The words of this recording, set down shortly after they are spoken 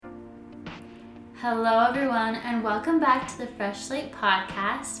Hello, everyone, and welcome back to the Fresh Slate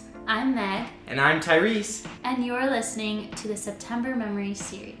Podcast. I'm Meg. And I'm Tyrese. And you're listening to the September Memories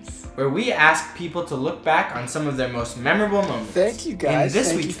series, where we ask people to look back on some of their most memorable moments. Thank you, guys. In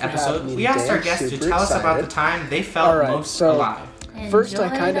this week's episode, we asked our guests to tell us about the time they felt most alive. First,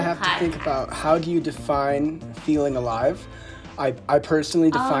 I kind of have to think about how do you define feeling alive. I personally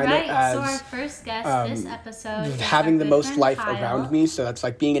define it as so our first guest this episode is having the most life Kyle. around me. So that's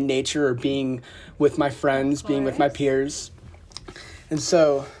like being in nature or being with my friends, being with my peers. And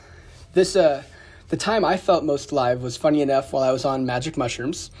so this the time I felt most alive was, funny enough, while I was on magic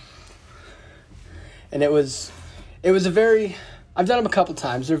mushrooms. And it was a very, I've done them a couple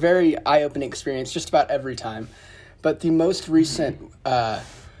times. They're a very eye-opening experience just about every time. But the most recent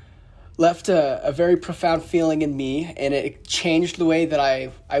left a very profound feeling in me, and it changed the way that I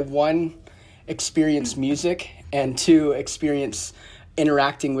one, experience music, and two, experience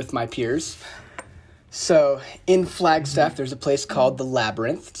interacting with my peers. So in Flagstaff, there's a place called The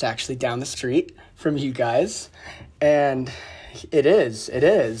Labyrinth. It's actually down the street from you guys, and it is.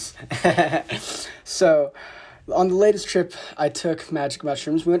 So on the latest trip, I took magic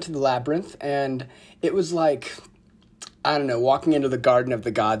mushrooms. We went to The Labyrinth, and it was like, I don't know, walking into the Garden of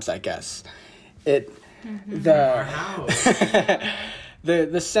the Gods, I guess. The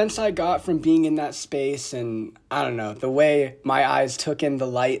sense I got from being in that space, and I don't know, the way my eyes took in the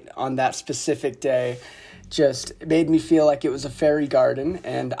light on that specific day just made me feel like it was a fairy garden,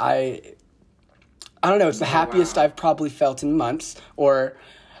 and I don't know, it's the happiest I've probably felt in months, or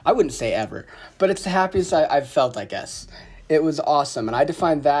I wouldn't say ever, but it's the happiest I've felt, I guess. It was awesome, and I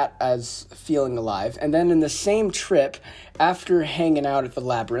defined that as feeling alive. And then in the same trip, after hanging out at the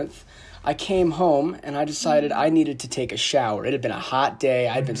Labyrinth, I came home, and I decided I needed to take a shower. It had been a hot day.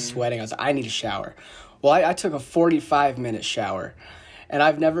 I'd been sweating. I was like, I need a shower. Well, I took a 45-minute shower, and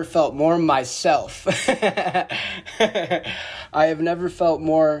I've never felt more myself. I have never felt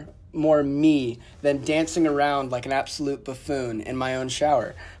more me than dancing around like an absolute buffoon in my own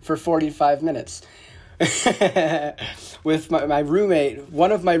shower for 45 minutes. With my roommate,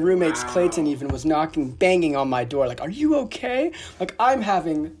 one of my roommates, Clayton, even was banging on my door, like, are you okay? Like, I'm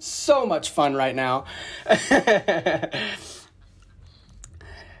having so much fun right now.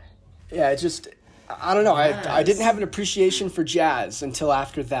 Yeah, I don't know, I didn't have an appreciation for jazz until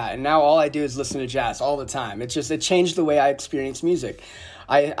after that, and now all I do is listen to jazz all the time. It changed the way I experience music.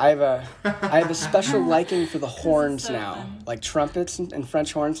 I have a special liking for the horns now, fun. like trumpets and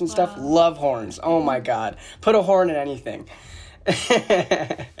French horns and stuff. Love horns. Oh my God, put a horn in anything.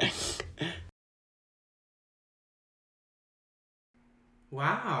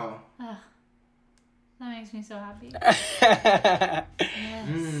 Wow. Ugh, that makes me so happy.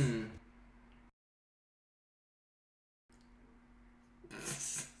 Yes.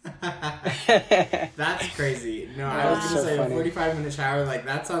 That's crazy. No, I was That's gonna so say funny. a 45-minute shower, like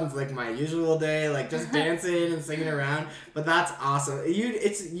that sounds like my usual day, like just dancing and singing around. But that's awesome.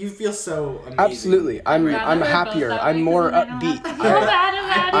 You feel so amazing. Absolutely, I'm happier. I'm more upbeat.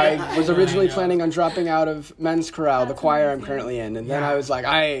 I was originally planning on dropping out of men's chorale, the choir I'm currently in, and then I was like,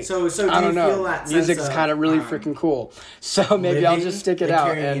 I don't know, feel that music's kind of really freaking cool, so maybe I'll just stick it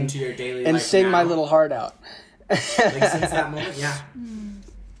out and sing my little heart out. Like since that moment, yeah.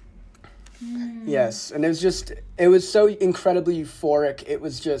 Yes, and it was so incredibly euphoric. It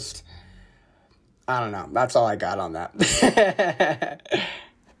was just, I don't know. That's all I got on that.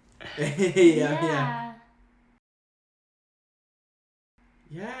 Yeah.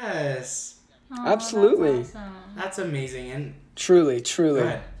 Yes. Oh, Absolutely. That's awesome. That's amazing. And Truly. go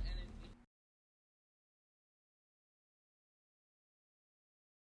ahead.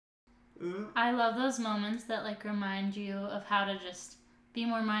 I love those moments that like remind you of how to just be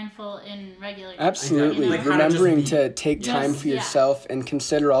more mindful in regular. Absolutely. Like remembering to take time for yourself and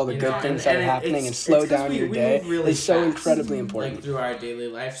consider all the good things that are happening and slow down your day is so incredibly important. Like through our daily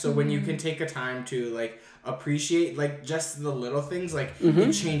life. So when you can take a time to like appreciate like just the little things, like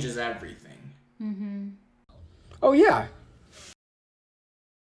it changes everything. Mm-hmm. Oh, yeah.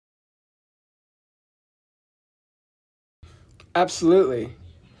 Absolutely.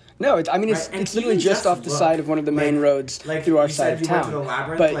 No, it's literally just off the side of one of the main roads through our side of town.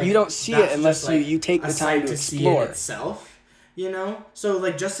 But you don't see it unless you take the time to explore. Itself, you know? So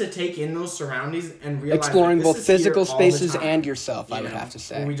like just to take in those surroundings and realize Exploring like, both this is physical here all the spaces time, and yourself, I you would know? have to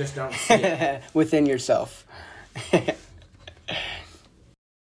say. When we just don't see it. Within yourself.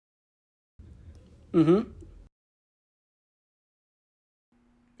 Mm-hmm.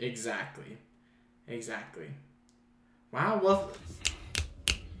 Exactly. Wow, well...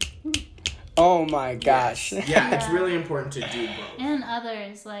 Oh my gosh. Yeah, it's really important to do both. And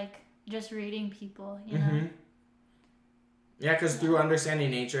others, like, just reading people, you know? Mm-hmm. Yeah, because through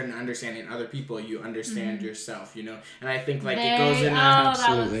understanding nature and understanding other people, you understand yourself, you know? And I think, like, it goes in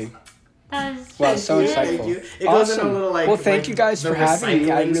Absolutely. That was Wow, so insightful. It goes in a little, like... Well, thank like, you guys the for having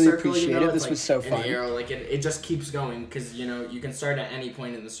me. I recycling really circle, appreciate you know? it. This It's was so an fun. arrow, like, it just keeps going because, you know, you can start at any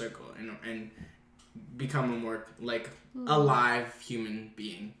point in the circle and become a more, like, alive human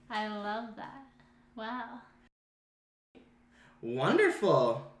being. I love that. Wow.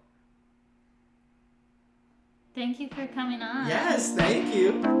 Wonderful. Thank you for coming on. Yes, thank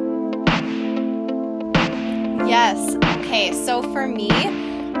you. Yes. Okay, so for me,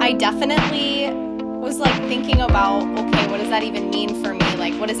 I definitely was like thinking about, okay, what does that even mean for me?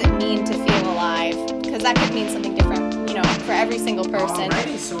 Like, what does it mean to feel alive? Because that could mean something different, you know, for every single person.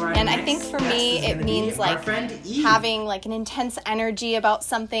 Alrighty, so our And I next think for guest me, is it gonna means be our like friend Eve. having like an intense energy about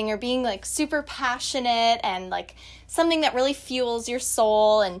something or being like super passionate and like something that really fuels your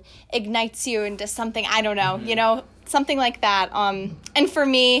soul and ignites you into something, I don't know, you know, something like that. And for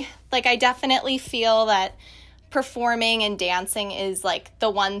me, like I definitely feel that performing and dancing is like the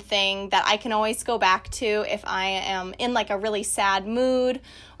one thing that I can always go back to if I am in like a really sad mood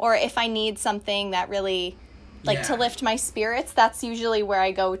or if I need something that really like to lift my spirits. That's usually where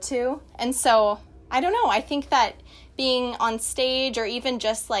I go to. And so I don't know, I think that being on stage or even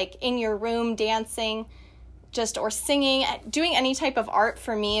just like in your room dancing just or singing, doing any type of art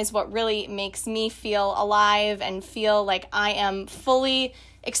for me is what really makes me feel alive and feel like I am fully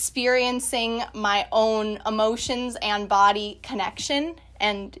experiencing my own emotions and body connection.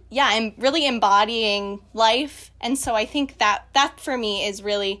 And yeah, I'm really embodying life. And so I think that for me is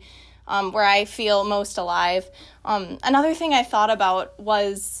really where I feel most alive. Another thing I thought about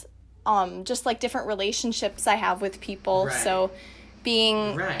was just like different relationships I have with people. Right. So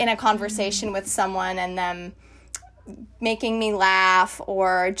being in a conversation with someone and them making me laugh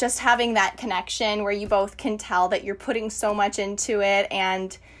or just having that connection where you both can tell that you're putting so much into it.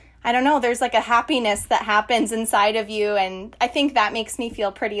 And I don't know, there's like a happiness that happens inside of you. And I think that makes me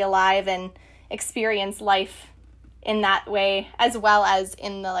feel pretty alive and experience life in that way, as well as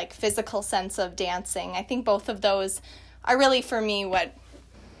in the like physical sense of dancing. I think both of those are really for me what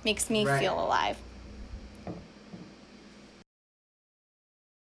makes me feel alive.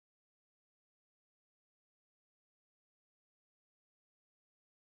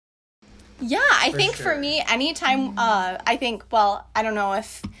 Yeah, I think for me, anytime, I think, well, I don't know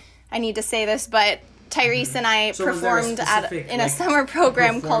if I need to say this, but Tyrese and I performed in a summer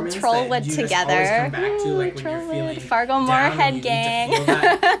program called Trollwood together. Trollwood, Fargo Moorhead Gang.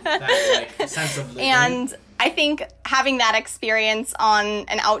 And I think having that experience on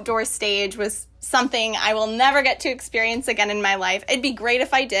an outdoor stage was something I will never get to experience again in my life. It'd be great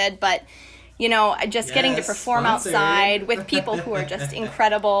if I did, but you know, just getting to perform outside with people who are just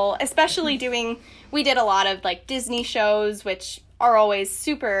incredible, especially we did a lot of like Disney shows, which are always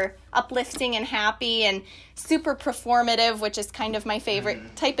super uplifting and happy and super performative, which is kind of my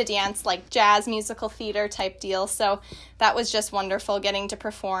favorite type of dance, like jazz musical theater type deal. So that was just wonderful getting to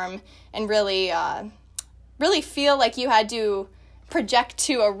perform and really feel like you had to project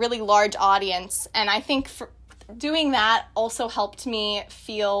to a really large audience. And I think for doing that also helped me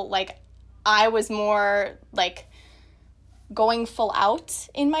feel like I was more like going full out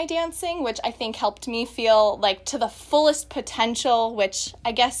in my dancing, which I think helped me feel like to the fullest potential, which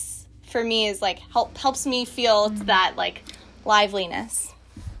I guess for me is like helps me feel that like liveliness.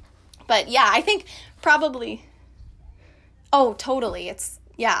 But yeah, I think probably, oh, totally. It's,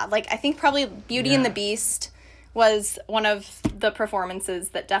 yeah, like I think probably Beauty and the Beast was one of the performances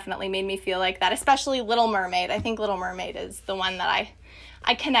that definitely made me feel like that, especially Little Mermaid. I think Little Mermaid is the one that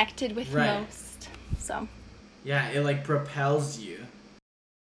I connected with most. So yeah, it like propels you.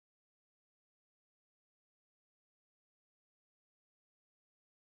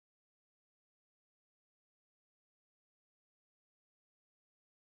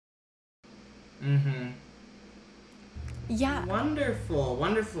 yeah. Wonderful.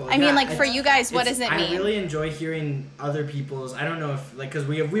 I mean, like for you guys, what does it mean? I really enjoy hearing other people's. I don't know if like because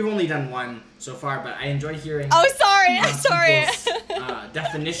we've only done one so far, but I enjoy hearing. Oh, sorry. People's,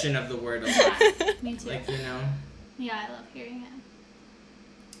 definition of the word alive. Me too. Like, you know. Yeah, I love hearing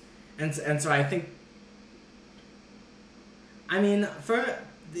it. And so I think. I mean,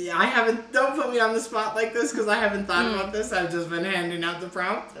 don't put me on the spot like this because I haven't thought about this. I've just been handing out the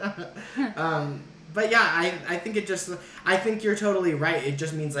prompt. But yeah, I think you're totally right. It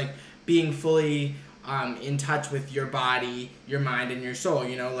just means like being fully in touch with your body, your mind, and your soul,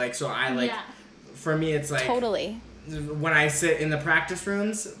 you know, like, so I like, for me, it's like, totally. When I sit in the practice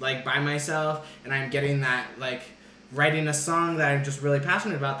rooms, like by myself, and I'm getting that like writing a song that I'm just really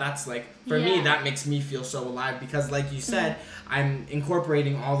passionate about, that's like, for me, Yeah. that makes me feel so alive because, like you said, I'm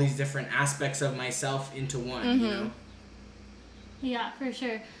incorporating all these different aspects of myself into one, you know? Yeah, for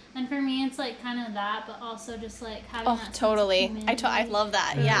sure. And for me, it's like kind of that, but also just like having that sense of Totally. community. I love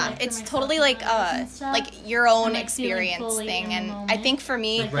that. Really, Yeah, like, for it's myself totally and like others and stuff. like your own And, like, feeling experience fully thing, in the and I moment. think for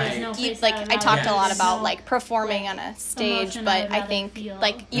me, Like, there's no Right. face like out I about talked it. a lot There's about no, like performing like, on a stage, emotion but I'd I rather think feel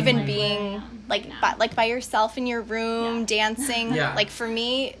like than, even like, being where I am like right now. by yourself in your room Yeah. dancing, Yeah. like for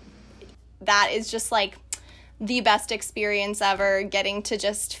me, that is just like the best experience ever. Getting to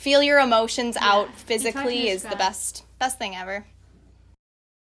just feel your emotions out It's hard to physically is the describe. best thing ever.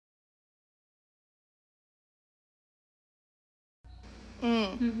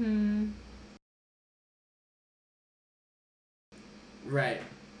 Mm-hmm. Right.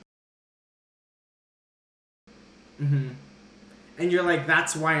 Mm-hmm. And you're like,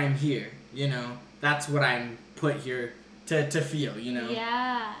 that's why I'm here, you know? That's what I'm put here to feel, you know?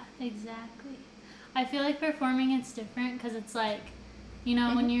 Yeah, exactly. I feel like performing it's different because it's like, you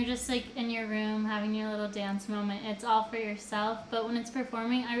know, when you're just like in your room having your little dance moment, it's all for yourself. But when it's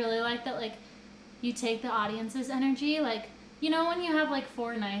performing, I really like that, like, you take the audience's energy. Like, you know, when you have like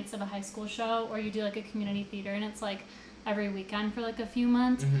 4 nights of a high school show or you do like a community theater and it's like every weekend for like a few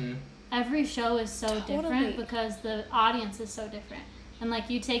months, Mm-hmm. every show is so Totally. different because the audience is so different. And like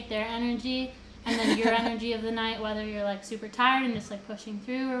you take their energy and then your energy of the night, whether you're like super tired and just like pushing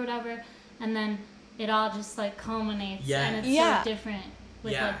through or whatever, and then it all just like culminates and it's Yeah. so different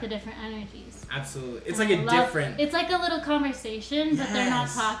with Yeah. like the different energies. Absolutely. It's And like I a love- different... It's like a little conversation, but they're not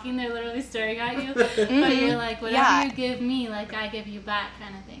Yes. talking, they're literally staring at you. But you're like, whatever Yeah. you give me, like I give you back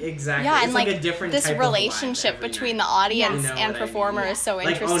kind of thing. Exactly. Yeah, it's and like, like a different this type relationship of vibe every between night. the audience You know and what I performer mean? is so Like,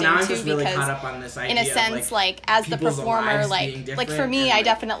 interesting oh, now I'm too, just really because caught up on this idea in a of, sense, like as the people's performer, lives being like for different me, and, I like,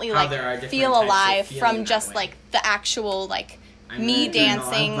 definitely how like there are different feel types of alive feeling from that just way. like the actual like I'm me gonna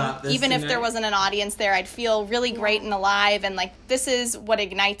journal dancing. about this Even if there tonight. wasn't an audience there, I'd feel really great and alive, and like this is what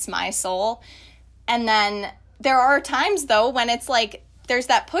ignites my soul. And then there are times though when it's like there's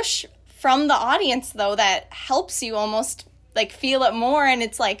that push from the audience though that helps you almost like feel it more, and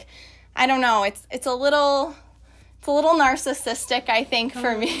it's like I don't know, it's a little narcissistic, I think,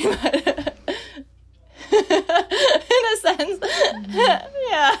 for me, but in a sense.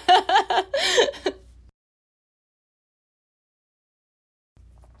 Yeah.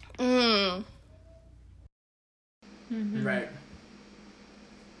 Right.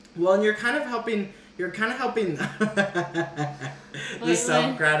 Well, and you're kind of helping the Wait.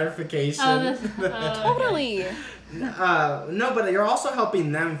 self-gratification. Totally. No, but you're also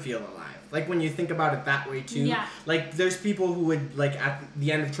helping them feel alive. Like when you think about it that way too. Yeah. Like there's people who would like at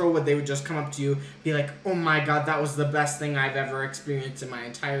the end of Trollwood, they would just come up to you, be like, "Oh my God, that was the best thing I've ever experienced in my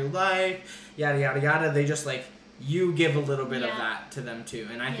entire life." Yada yada yada. They just like you give a little bit of Yeah. that to them too,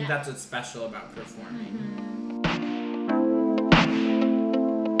 and I think Yeah. that's what's special about performing.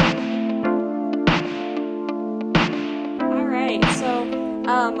 Alright, so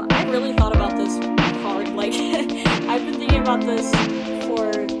I really thought about this hard. Like I've been thinking about this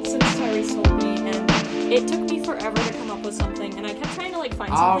since Tyrese told me, and it took me forever to come up with something, and I kept trying to like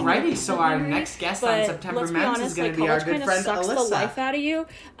find something. Alrighty, so our memory, next guest on but September let's be Men's honest, is going like, to be our college good kinda friend sucks the Alyssa. life out of you.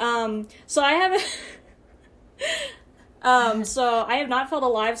 So I haven't. So I have not felt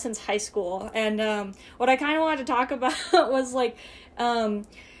alive since high school, and what I kind of wanted to talk about was like,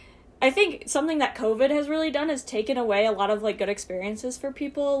 I think something that COVID has really done is taken away a lot of like good experiences for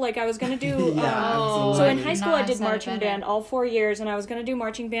people. Like I was gonna do, Yeah, so in absolutely. high school I Nice, did I marching bet it. band all 4 years, and I was gonna do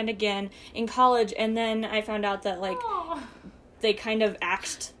marching band again in college, and then I found out that like they kind of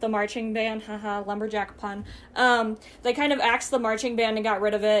axed the marching band, haha, lumberjack pun. They kind of axed the marching band and got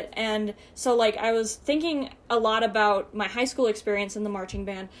rid of it, and so like I was thinking a lot about my high school experience in the marching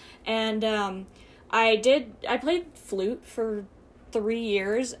band, and I played flute for 3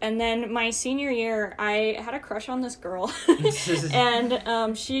 years, and then my senior year I had a crush on this girl,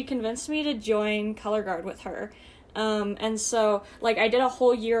 and she convinced me to join color guard with her. And so, like, I did a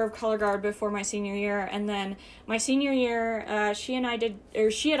whole year of color guard before my senior year, and then my senior year, she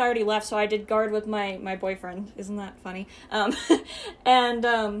had already left, so I did guard with my boyfriend. Isn't that funny?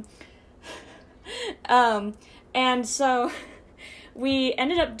 And so we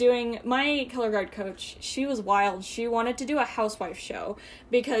ended up doing, my color guard coach, she was wild. She wanted to do a housewife show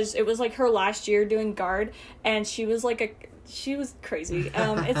because it was like her last year doing guard, and she was she was crazy.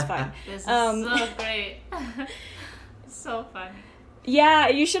 It's fine. This is so great. So fun. Yeah,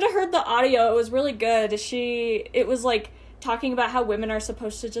 you should have heard the audio. It was really good. It was like talking about how women are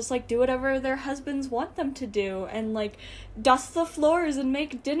supposed to just, like, do whatever their husbands want them to do, and, like, dust the floors and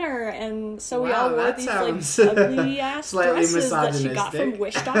make dinner, and so we all wore these, like, ugly-ass dresses that she got from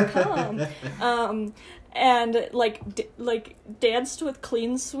Wish.com. And, like, danced with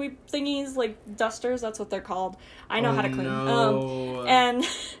clean sweep thingies, like, dusters, that's what they're called. I know how to clean. No. And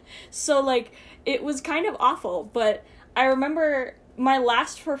so, like, it was kind of awful, but I remember my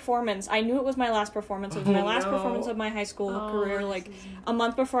last performance, I knew it was my last performance. It was my last performance of my high school career, like, a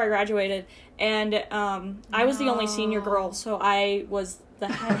month before I graduated. And I was the only senior girl, so I was the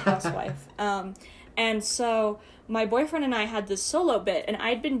head housewife. And so my boyfriend and I had this solo bit, and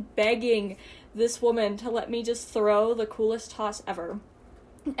I'd been begging this woman to let me just throw the coolest toss ever.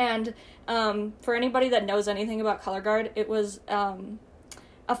 And for anybody that knows anything about color guard, it was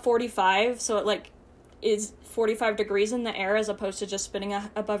a 45, so it, like, is 45 degrees in the air as opposed to just spinning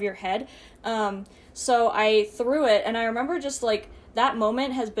above your head. So I threw it, and I remember just, like, that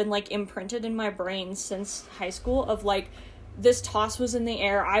moment has been, like, imprinted in my brain since high school of, like, this toss was in the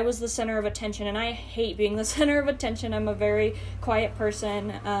air, I was the center of attention, and I hate being the center of attention. I'm a very quiet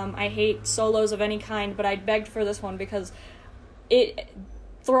person. I hate solos of any kind, but I begged for this one because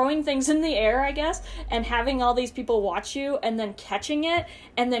throwing things in the air, I guess, and having all these people watch you, and then catching it,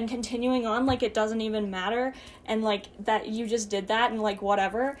 and then continuing on like it doesn't even matter, and, like, that you just did that, and, like,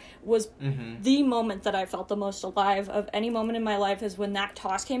 whatever, was the moment that I felt the most alive of any moment in my life. Is when that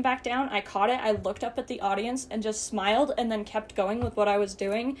toss came back down, I caught it, I looked up at the audience, and just smiled, and then kept going with what I was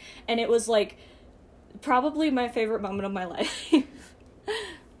doing, and it was, like, probably my favorite moment of my life.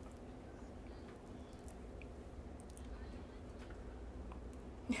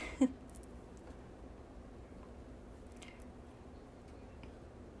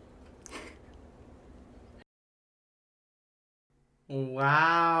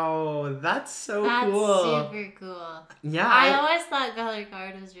 Wow, that's so That's cool. super cool. Yeah. I always thought color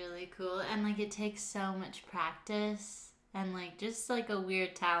guard was really cool, and, like, it takes so much practice, and, like, just, like, a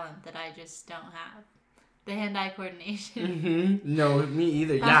weird talent that I just don't have. The hand-eye coordination. No, me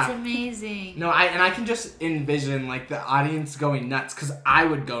either. That's amazing. No, I can just envision, like, the audience going nuts, because I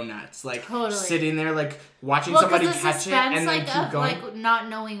would go nuts, like, Totally. sitting there, like, watching somebody catch it and then keep going. Like, not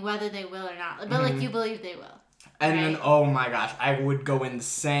knowing whether they will or not, but like, you believe they will. And then, oh my gosh, I would go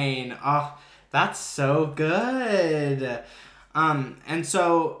insane. Oh, that's so good. And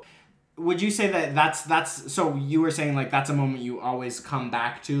so, would you say that that's so you were saying, like, that's a moment you always come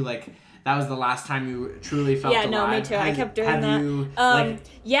back to, like, that was the last time you truly felt alive? Yeah, no, me too. I kept doing that.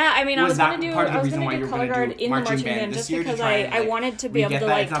 Yeah, I mean, I was gonna do color guard in the marching band just because I wanted to be able to,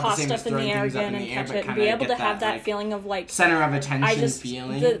 like, toss stuff in the air again and catch it and be able to have that feeling of, like, center of attention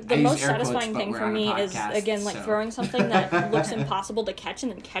feeling. The most satisfying thing for me is, again, like, throwing something that looks impossible to catch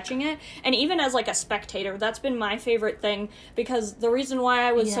and then catching it. And even as, like, a spectator, that's been my favorite thing, because the reason why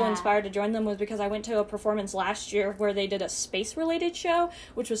I was so inspired to join them was because I went to a performance last year where they did a space-related show,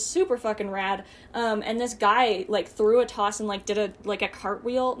 which was super fucking rad. And this guy, like, threw a toss and, like, did a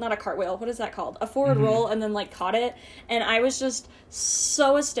cartwheel, not a cartwheel, what is that called? A forward roll, and then, like, caught it. And I was just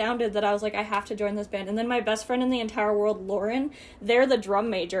so astounded that I was like, I have to join this band. And then my best friend in the entire world, Lauren, they're the drum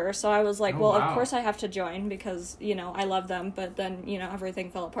major. So I was like, of course I have to join because, you know, I love them. But then, you know,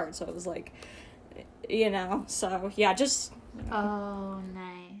 everything fell apart. So it was like, you know, so yeah, just. Oh, nice.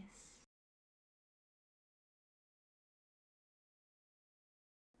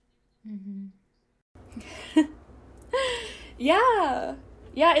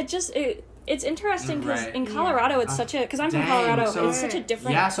 Yeah, it's interesting because in Colorado it's such a, because I'm from Colorado, so it's such a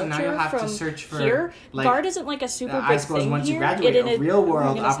different culture now you'll have from to search for, here. Like, guard isn't like a super big I suppose thing once here. you graduate, a real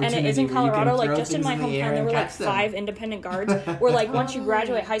world opportunity, and it is in Colorado. Like, just in my hometown, there were like 5 independent guards. Where, like, once you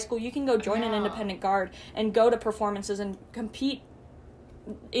graduate high school, you can go join an independent guard and go to performances and compete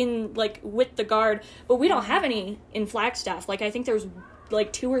in, like, with the guard. But we don't have any in Flagstaff. Like, I think there's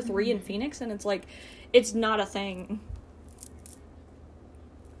like 2 or 3 in Phoenix, and it's like, it's not a thing.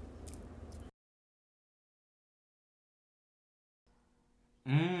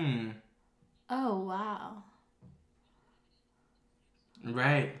 Oh, wow.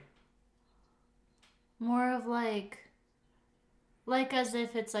 Right. More of, like as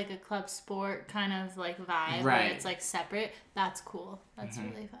if it's, like, a club sport kind of, like, vibe, where it's, like, separate. That's cool. That's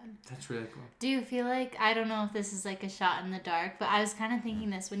really fun. That's really cool. Do you feel like, I don't know if this is, like, a shot in the dark, but I was kind of thinking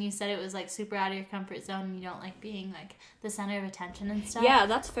this when you said it was, like, super out of your comfort zone and you don't like being, like, the center of attention and stuff. Yeah,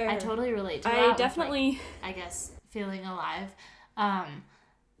 that's fair. I totally relate to that. I definitely... With, like, I guess, feeling alive.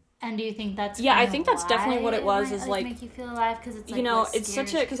 And do you think that's I think that's definitely what it was, is, like, make you feel alive, because it's, like, you know, it's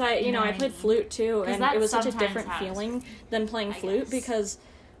such a, because I played flute too, and it was such a different feeling than playing flute, because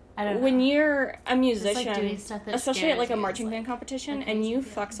I don't know. When you're a like musician, doing stuff that especially at like scares a you, marching it's band like competition, a and you crazy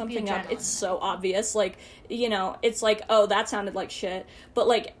fuck feeling. something The up, it's adrenaline. so obvious. Like, you know, it's like, oh, that sounded like shit. But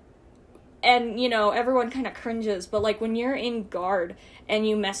like, and you know, everyone kind of cringes. But like when you're in guard and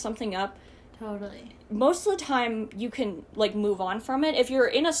you mess something up, Totally. most of the time you can like move on from it. If you're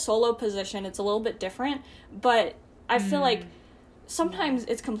in a solo position, it's a little bit different. But I feel like sometimes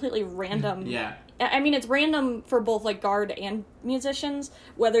it's completely random. Yeah. I mean, it's random for both, like, guard and musicians,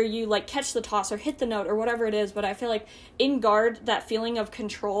 whether you, like, catch the toss or hit the note or whatever it is, but I feel like in guard, that feeling of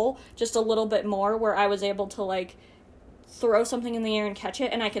control just a little bit more, where I was able to, like, throw something in the air and catch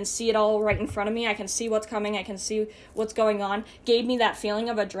it, and I can see it all right in front of me, I can see what's coming, I can see what's going on, gave me that feeling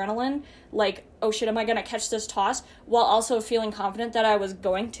of adrenaline, like, oh shit, am I gonna catch this toss, while also feeling confident that I was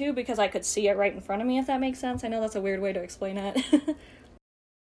going to, because I could see it right in front of me, if that makes sense. I know that's a weird way to explain it.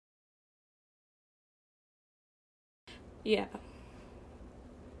 Yeah.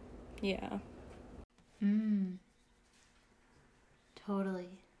 Yeah.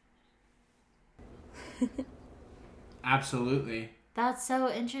 Totally. Absolutely. That's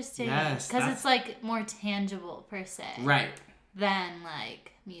so interesting. Yes, Because that's- it's like more tangible per se. Right. Than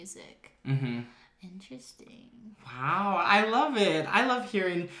like music. Mm-hmm. Interesting. Wow, I love it. I love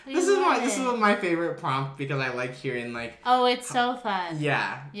hearing. We This is love it. my favorite prompt because I like hearing like. Oh, it's so fun.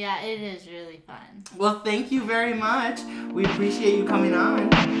 Yeah. Yeah, it is really fun. Well, thank you very much. We appreciate you coming on.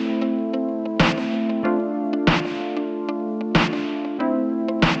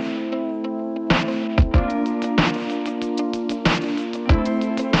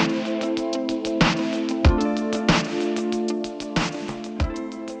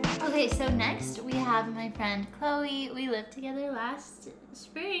 Okay, so next we have my friend Chloe. We lived together last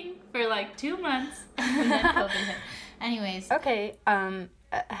spring for like 2 months. And then COVID hit. Anyways. Okay,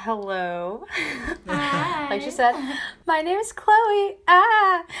 hello. Hi. Like she said, my name is Chloe.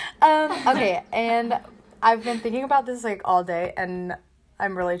 Okay, and I've been thinking about this like all day, and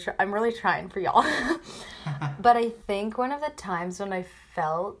I'm really trying for y'all. But I think one of the times when I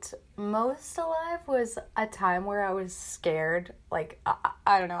felt most alive was a time where I was scared. Like,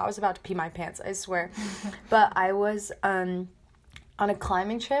 I don't know, I was about to pee my pants, I swear. But I was on a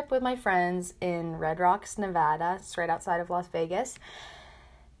climbing trip with my friends in Red Rocks, Nevada, straight outside of Las Vegas.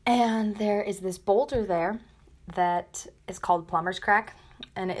 And there is this boulder there that is called Plumber's Crack.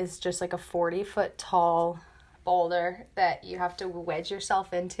 And it is just like a 40-foot tall boulder that you have to wedge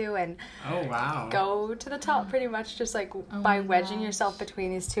yourself into and Oh wow. go to the top pretty much just like by wedging yourself between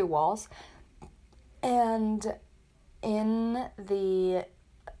these two walls. And in the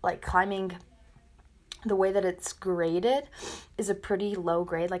like climbing, the way that it's graded is a pretty low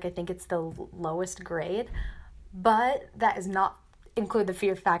grade. Like I think it's the lowest grade, but that does not include the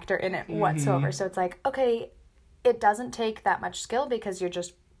fear factor in it whatsoever. So it's like, okay, it doesn't take that much skill because you're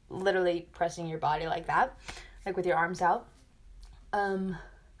just literally pressing your body like that, like with your arms out.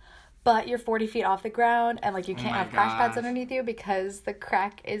 But you're 40 feet off the ground and like you can't my have crash pads gosh. underneath you because the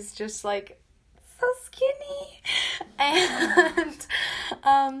crack is just like so skinny. And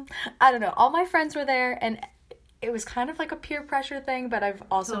I don't know, all my friends were there and it was kind of like a peer pressure thing, but I've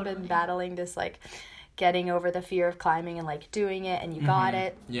also been battling this like getting over the fear of climbing and like doing it and you got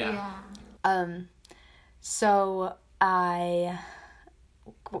it. Yeah. So I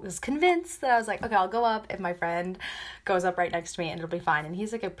was convinced that I was like, okay, I'll go up if my friend goes up right next to me and it'll be fine. And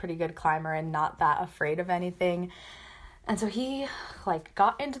he's like a pretty good climber and not that afraid of anything. And so he like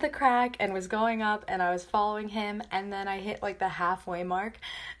got into the crack and was going up and I was following him. And then I hit like the halfway mark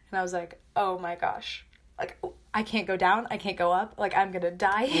and I was like, oh my gosh, like I can't go down, I can't go up, like I'm gonna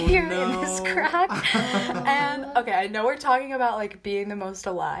die here in this crack. And okay, I know we're talking about like being the most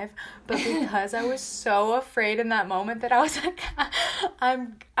alive, but because I was so afraid in that moment that I was like,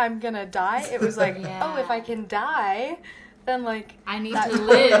 I'm gonna die, it was like, oh, if I can die, then like I need that to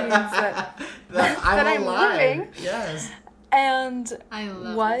totally live. means that I'm alive. living. Yes. And I love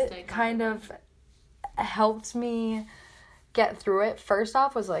this what dichotomy. kind of helped me get through it first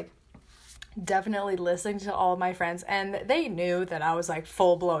off was like definitely listening to all of my friends, and they knew that I was like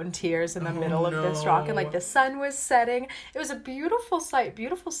full-blown tears in the middle of this rock, and like the sun was setting. It was a beautiful sight,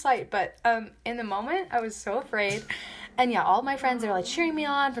 but in the moment I was so afraid. And yeah, all my friends, they were like cheering me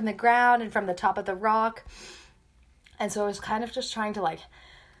on from the ground and from the top of the rock. And so I was kind of just trying to like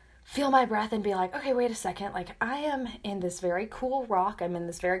feel my breath and be like, okay, wait a second, like I am in this very cool rock, I'm in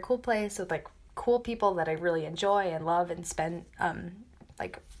this very cool place with like cool people that I really enjoy and love and spend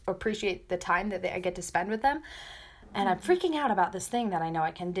like appreciate the time that I get to spend with them, and I'm freaking out about this thing that I know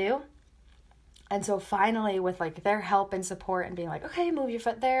I can do. And so finally, with like their help and support and being like, okay, move your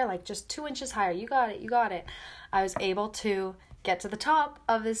foot there, like just 2 inches higher, you got it, I was able to get to the top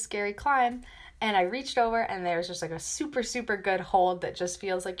of this scary climb, and I reached over, and there's just like a super, super good hold that just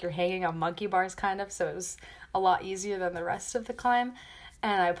feels like you're hanging on monkey bars kind of, so it was a lot easier than the rest of the climb.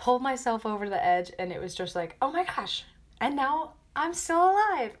 And I pulled myself over the edge, and it was just like, oh my gosh, and now I'm still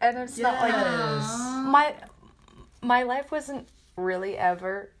alive. And it's not like my life wasn't really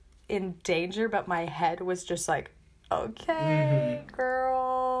ever in danger, but my head was just like, okay,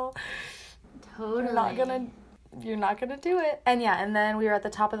 girl, Totally. you're not gonna do it. And yeah, and then we were at the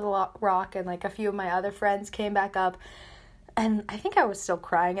top of the rock, and like a few of my other friends came back up, and I think I was still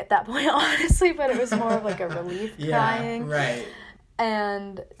crying at that point, honestly, but it was more of like a relief crying. Right.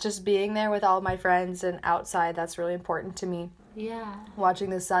 And just being there with all of my friends and outside, that's really important to me. Yeah.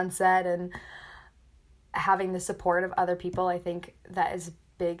 Watching the sunset and having the support of other people, I think that is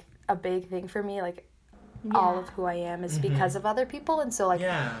a big thing for me. Like, all of who I am is because of other people. And so, like,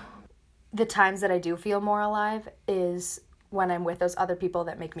 the times that I do feel more alive is when I'm with those other people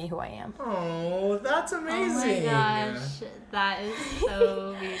that make me who I am. Oh, that's amazing. Oh my gosh. That is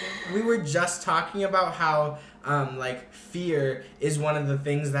so beautiful. We were just talking about how, like, fear is one of the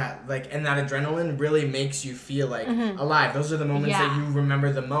things that, like, and that adrenaline really makes you feel, like, alive. Those are the moments that you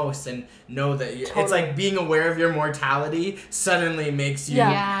remember the most and know that it's like being aware of your mortality suddenly makes you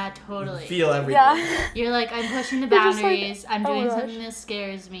totally feel everything. Yeah. You're like, I'm pushing the boundaries. I'm doing something that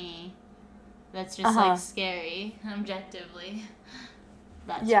scares me. That's just, like, scary, objectively.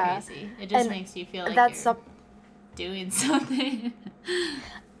 That's crazy. It just makes you feel like you're doing something.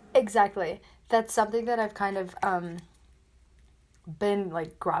 Exactly. That's something that I've kind of been,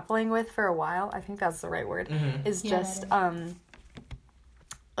 like, grappling with for a while. I think that's the right word. Is just,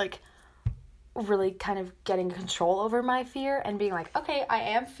 like, really kind of getting control over my fear and being like, okay, I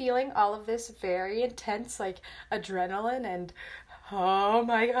am feeling all of this very intense, like, adrenaline and oh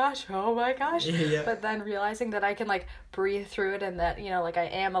my gosh. But then realizing that I can, like, breathe through it and that, you know, like, I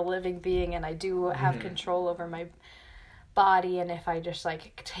am a living being and I do have control over my body, and if I just,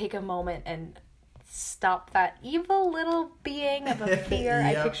 like, take a moment and stop that evil little being of a fear,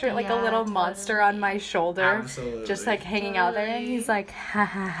 I picture it like a little monster on my shoulder, just, like, hanging out there, and he's like, ha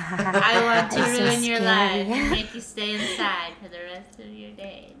ha ha ha. I want to ruin your life and make you stay inside for the rest of your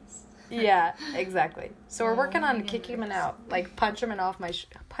days. Yeah, exactly. So we're working on kicking him out, like punching him off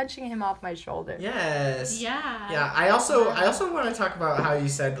my shoulder. Yes. Yeah. Yeah. I also want to talk about how you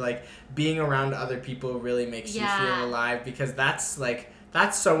said, like, being around other people really makes you feel alive, because that's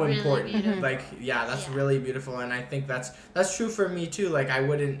so really important. Beautiful. Like, that's really beautiful, and I think that's true for me too. Like,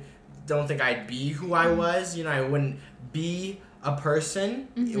 don't think I'd be who I was. You know, I wouldn't be a person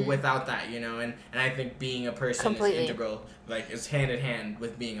without that, you know, and I think being a person is integral, like, it's hand in hand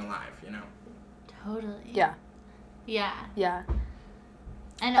with being alive, you know. Totally. Yeah. Yeah. Yeah.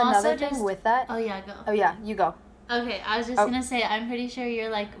 And another also thing with that. Oh yeah, go. Oh yeah, you go. Okay, I was just gonna say, I'm pretty sure you're,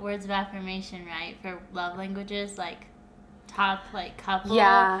 like, words of affirmation, right? For love languages, like, top, like, couple.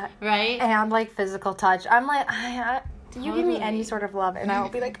 Yeah. Right? And, like, physical touch. I'm like, you give me any sort of love, and I will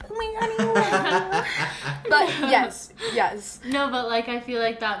be like, oh my god, I love you. But yes. No, but, like, I feel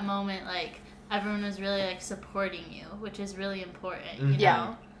like that moment, like, everyone was really, like, supporting you, which is really important, you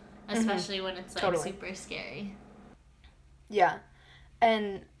know? Especially when it's, like, super scary. Yeah.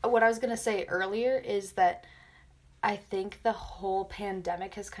 And what I was going to say earlier is that I think the whole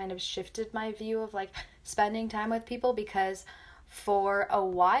pandemic has kind of shifted my view of, like, spending time with people, because for a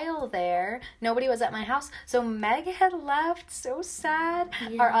while there, nobody was at my house. So Meg had left, so sad.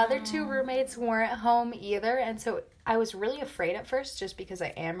 Yeah. Our other two roommates weren't home either. And so I was really afraid at first, just because I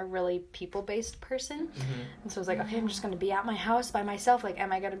am a really people-based person. And so I was like, okay, I'm just going to be at my house by myself. Like,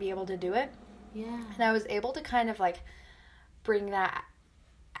 am I going to be able to do it? Yeah. And I was able to kind of, like, bring that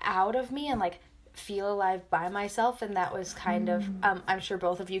out of me and, like, feel alive by myself, and that was kind of I'm sure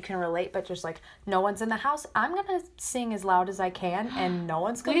both of you can relate, but just, like, no one's in the house, I'm gonna sing as loud as I can and no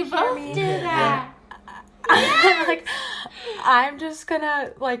one's gonna hear me. We both do that. I'm like, I'm just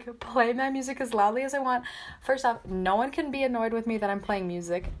gonna, like, play my music as loudly as I want. First off, no one can be annoyed with me that I'm playing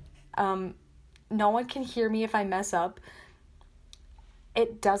music. No one can hear me if I mess up.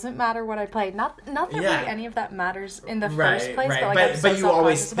 It doesn't matter what I play. Not that really any of that matters in the first place, but, like, but you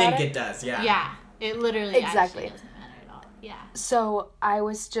always think it does. Yeah, it literally actually doesn't matter at all. Yeah. So I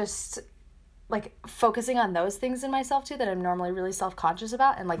was just, like, focusing on those things in myself too that I'm normally really self-conscious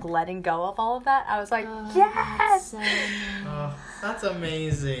about, and, like, letting go of all of that. I was like, yes. That's so nice. Oh, that's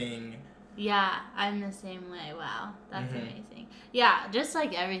amazing. Yeah, I'm the same way. Wow, that's amazing. Yeah, just,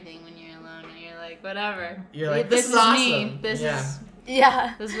 like, everything when you're alone and you're like, whatever. You're like, this is awesome. Me. This is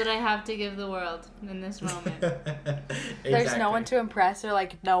Yeah. This is what I have to give the world in this moment. There's no one to impress or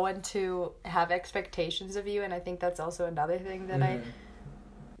like no one to have expectations of you, and I think that's also another thing that I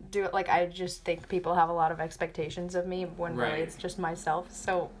do. Like I just think people have a lot of expectations of me when really it's just myself.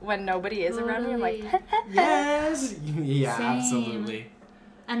 So when nobody is around me, I'm like, yes, yeah, Same. absolutely.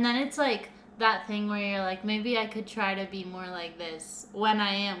 And then it's like that thing where you're like, maybe I could try to be more like this when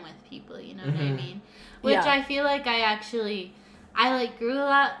I am with people, you know what I mean? Which I feel like I like grew a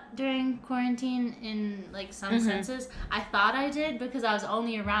lot during quarantine in like some senses. I thought I did because I was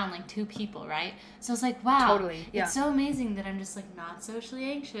only around like 2 people, right? So I was like, wow, Totally, yeah. it's so amazing that I'm just like not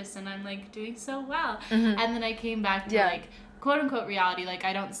socially anxious and I'm like doing so well. And then I came back to like quote unquote reality. Like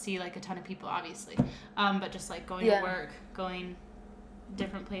I don't see like a ton of people obviously, but just like going to work, going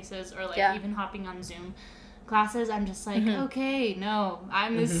different places, or like even hopping on Zoom classes, I'm just like, okay, no,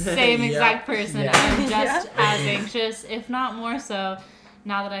 I'm the same exact person. I'm just as anxious, if not more so,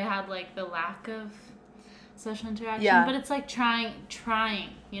 now that I had like the lack of social interaction. But it's like trying,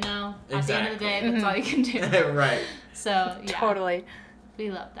 you know? At the end of the day, that's all you can do. Right. So, yeah. Totally. We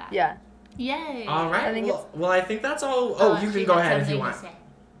love that. Yeah. Yay. All right. I think well, I think that's all. Oh, you can go ahead if you want.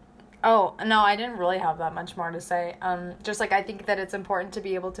 Oh, no, I didn't really have that much more to say. Just like I think that it's important to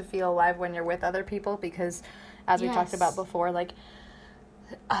be able to feel alive when you're with other people because, as we talked about before, like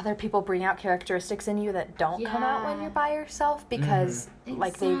other people bring out characteristics in you that don't come out when you're by yourself because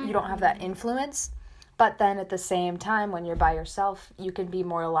like you don't have that influence. But then at the same time, when you're by yourself, you can be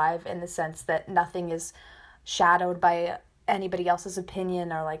more alive in the sense that nothing is shadowed by anybody else's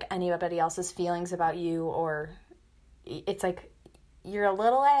opinion or like anybody else's feelings about you, or it's like you're a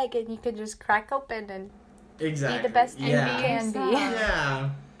little egg and you can just crack open and be the best you can be.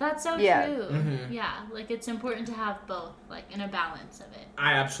 Yeah. That's so true. Yeah, like it's important to have both, like in a balance of it.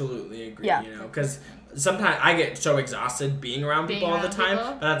 I absolutely agree, you know, because sometimes I get so exhausted being around people all the time,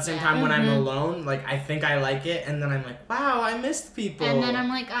 but at the same time when I'm alone, like I think I like it, and then I'm like, wow, I missed people. And then I'm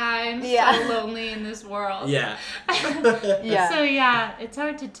like, I'm so lonely in this world. Yeah. So yeah, it's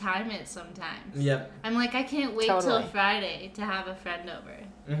hard to time it sometimes. Yep. I'm like, I can't wait till Friday to have a friend over.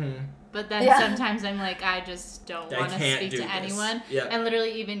 But then Yeah. sometimes I'm like, I just don't want to speak to anyone. Yep. And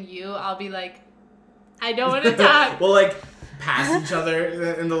literally even you, I'll be like, I don't want to talk. We'll like pass each other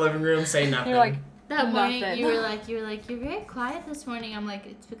in the living room, say nothing. You're like, that morning, nothing. you were like, you're very quiet this morning. I'm like,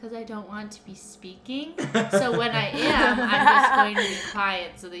 it's because I don't want to be speaking. So when I am, I'm just going to be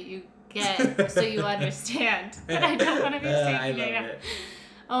quiet so that you so you understand that I don't want to be speaking. I love it.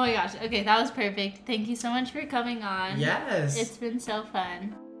 Oh my gosh. Okay, that was perfect. Thank you so much for coming on. Yes. It's been so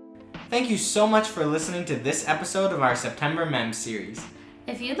fun. Thank you so much for listening to this episode of our September Mem series.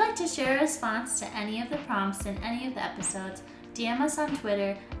 If you'd like to share a response to any of the prompts in any of the episodes, DM us on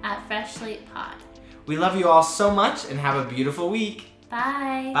Twitter @FreshSlatePod. We love you all so much and have a beautiful week.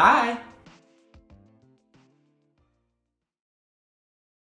 Bye. Bye.